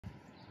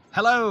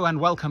Hello and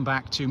welcome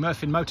back to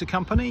Murfin Motor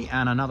Company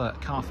and another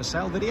car for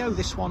sale video.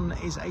 This one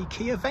is a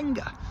Kia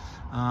Venga.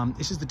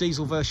 This is the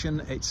diesel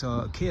version. It's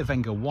a Kia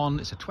Venga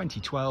 1. It's a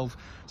 2012.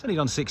 It's only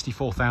done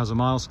 64,000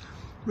 miles.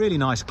 Really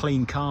nice,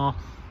 clean car.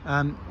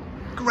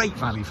 Great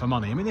value for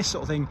money. I mean, this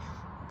sort of thing,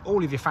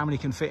 all of your family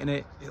can fit in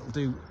it. It'll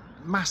do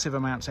massive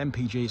amounts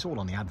MPG. It's all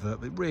on the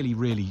advert, but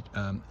really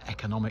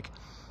economic.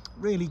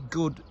 Really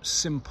good,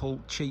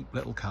 simple, cheap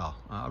little car.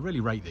 I really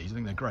rate these. I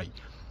think they're great.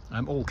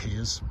 All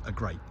Kias are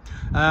great.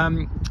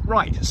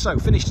 Right, so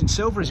finished in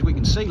silver, as we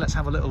can see. Let's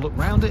have a little look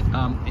round it.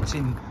 It's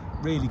in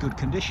really good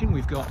condition.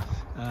 We've got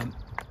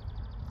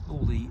all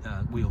the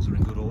wheels are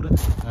in good order.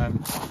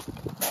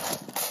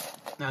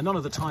 Now, none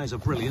of the tyres are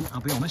brilliant,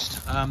 I'll be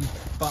honest,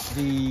 but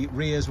the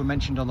rears were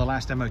mentioned on the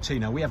last MOT.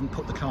 Now, we haven't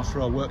put the car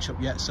through our workshop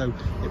yet, so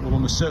it will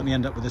almost certainly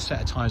end up with a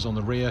set of tyres on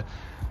the rear.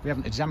 We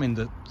haven't examined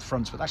the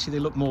fronts, but actually they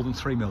look more than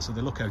 3 mil, so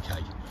they look okay.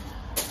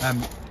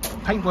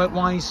 Paintwork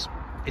wise,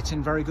 it's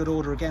in very good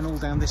order again, all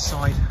down this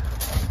side.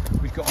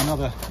 We've got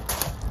another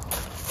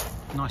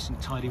nice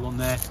and tidy one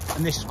there,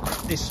 and this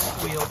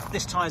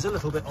tyre's a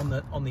little bit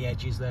on the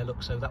edges there,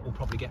 look, so that will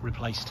probably get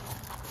replaced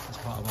as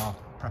part of our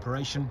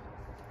preparation.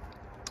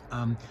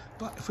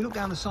 But if we look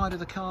down the side of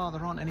the car,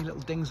 there aren't any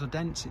little dings or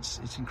dents.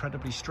 It's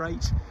incredibly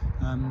straight.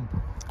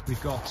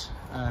 We've got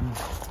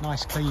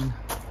nice clean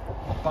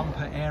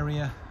bumper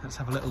area. Let's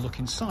have a little look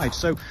inside.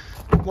 So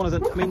one of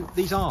the, I mean,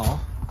 these are,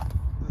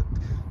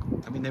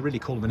 I mean, they really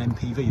call them an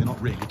MPV. They're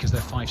not really, because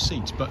they're 5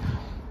 seats, but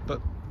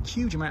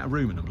huge amount of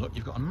room in them. Look,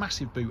 you've got a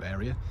massive boot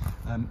area.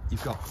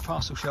 You've got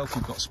parcel shelf.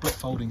 You've got split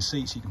folding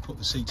seats. You can put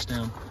the seats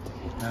down.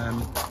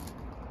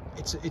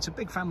 It's a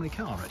big family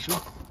car, actually.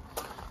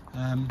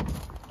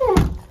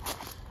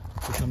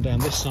 If we come down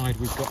this side,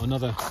 we've got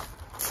another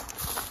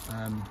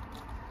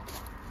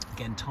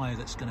again tyre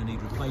that's going to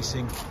need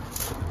replacing.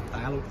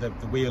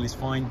 The wheel is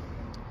fine.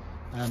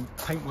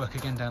 Paintwork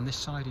again down this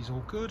side is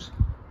all good.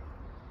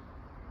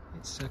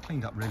 It's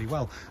cleaned up really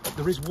well.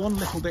 There is one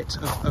little bit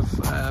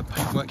of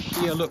paintwork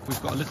here. Look,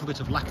 we've got a little bit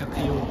of lacquer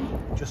peel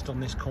just on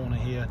this corner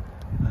here.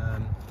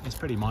 It's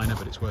pretty minor,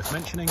 but it's worth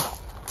mentioning.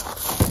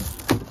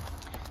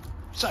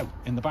 So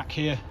in the back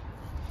here,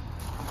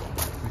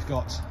 we've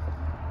got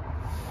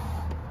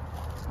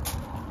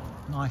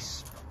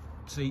nice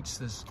seats.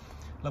 There's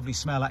lovely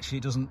smell. Actually,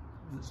 it's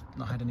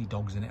not had any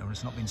dogs in it, or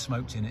it's not been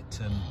smoked in it.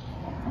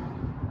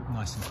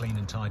 Nice and clean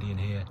and tidy in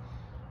here.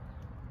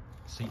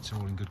 Seats are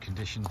all in good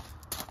condition.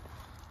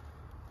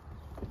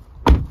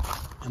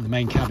 And the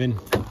main cabin.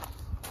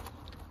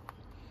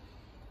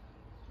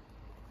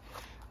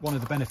 One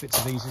of the benefits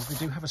of these is we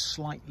do have a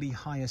slightly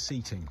higher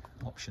seating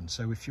option.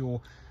 So if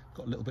you're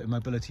got a little bit of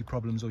mobility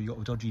problems, or you've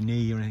got a dodgy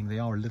knee or anything, they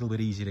are a little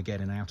bit easier to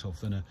get in and out of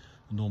than a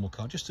normal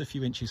car, just a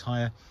few inches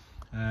higher.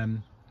 A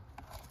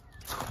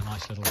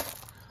nice little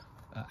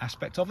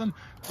aspect of them.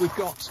 We've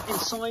got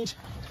inside,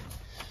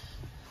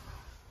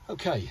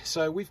 okay,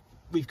 so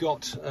we've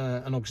got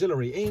an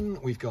auxiliary in,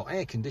 we've got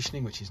air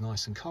conditioning, which is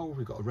nice and cold,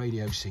 we've got a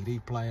radio CD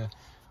player,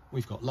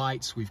 we've got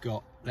lights, we've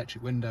got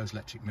electric windows,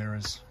 electric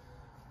mirrors.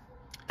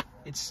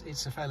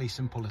 It's a fairly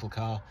simple little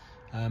car,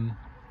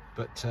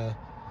 but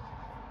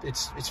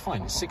it's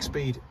fine. It's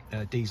 6-speed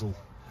diesel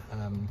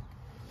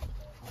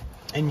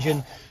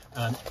engine.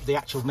 The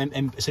actual,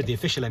 I said the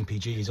official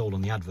MPG is all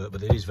on the advert,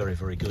 but it is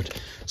very good.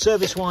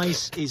 Service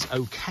wise is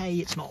okay.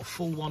 It's not a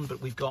full one,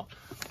 but we've got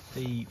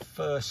the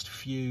first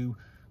few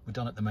were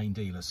done at the main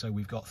dealer. So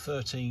we've got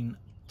 13,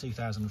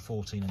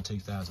 2014 and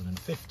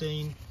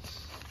 2015.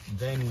 And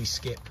then we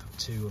skip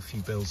to a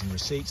few bills and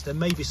receipts. There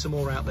may be some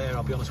more out there.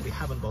 I'll be honest, we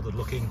haven't bothered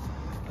looking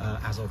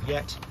as of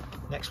yet.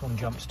 Next one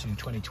jumps to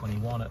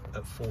 2021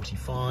 at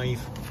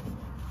 45.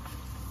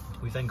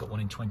 We've then got one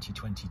in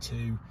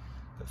 2022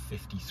 at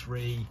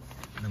 53,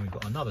 and then we've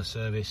got another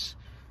service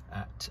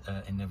at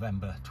in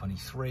November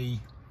 23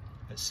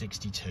 at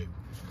 62.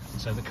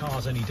 So the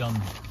car's only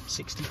done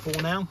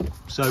 64 now,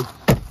 so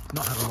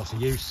not had a lot of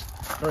use,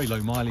 very low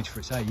mileage for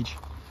its age,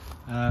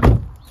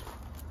 and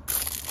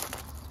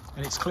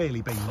it's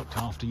clearly been looked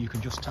after. You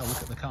can just tell,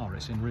 look at the car,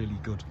 it's in really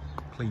good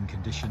clean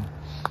condition.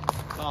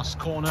 Last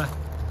corner,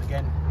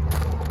 again,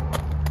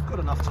 good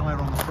enough tyre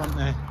on the front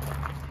there.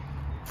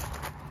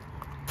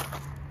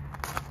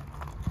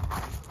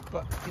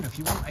 But you know, if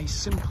you want a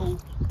simple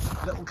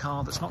little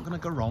car that's not going to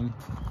go wrong,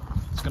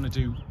 it's going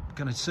to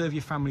serve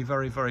your family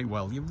very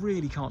well, you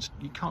can't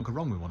go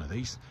wrong with one of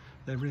these.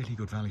 They're really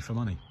good value for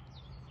money.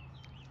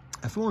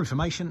 And for more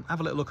information, have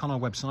a little look on our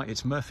website.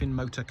 It's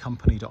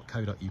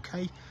murfinmotorcompany.co.uk,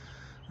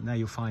 and there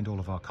you'll find all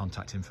of our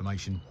contact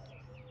information.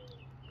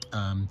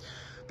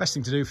 Best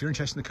thing to do if you're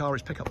interested in the car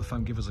is pick up the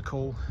phone, give us a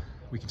call.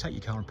 We can take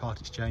your car and part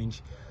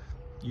exchange,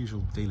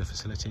 usual dealer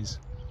facilities.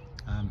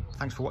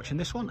 Thanks for watching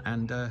this one,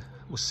 and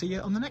we'll see you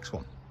on the next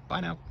one.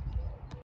 Bye now.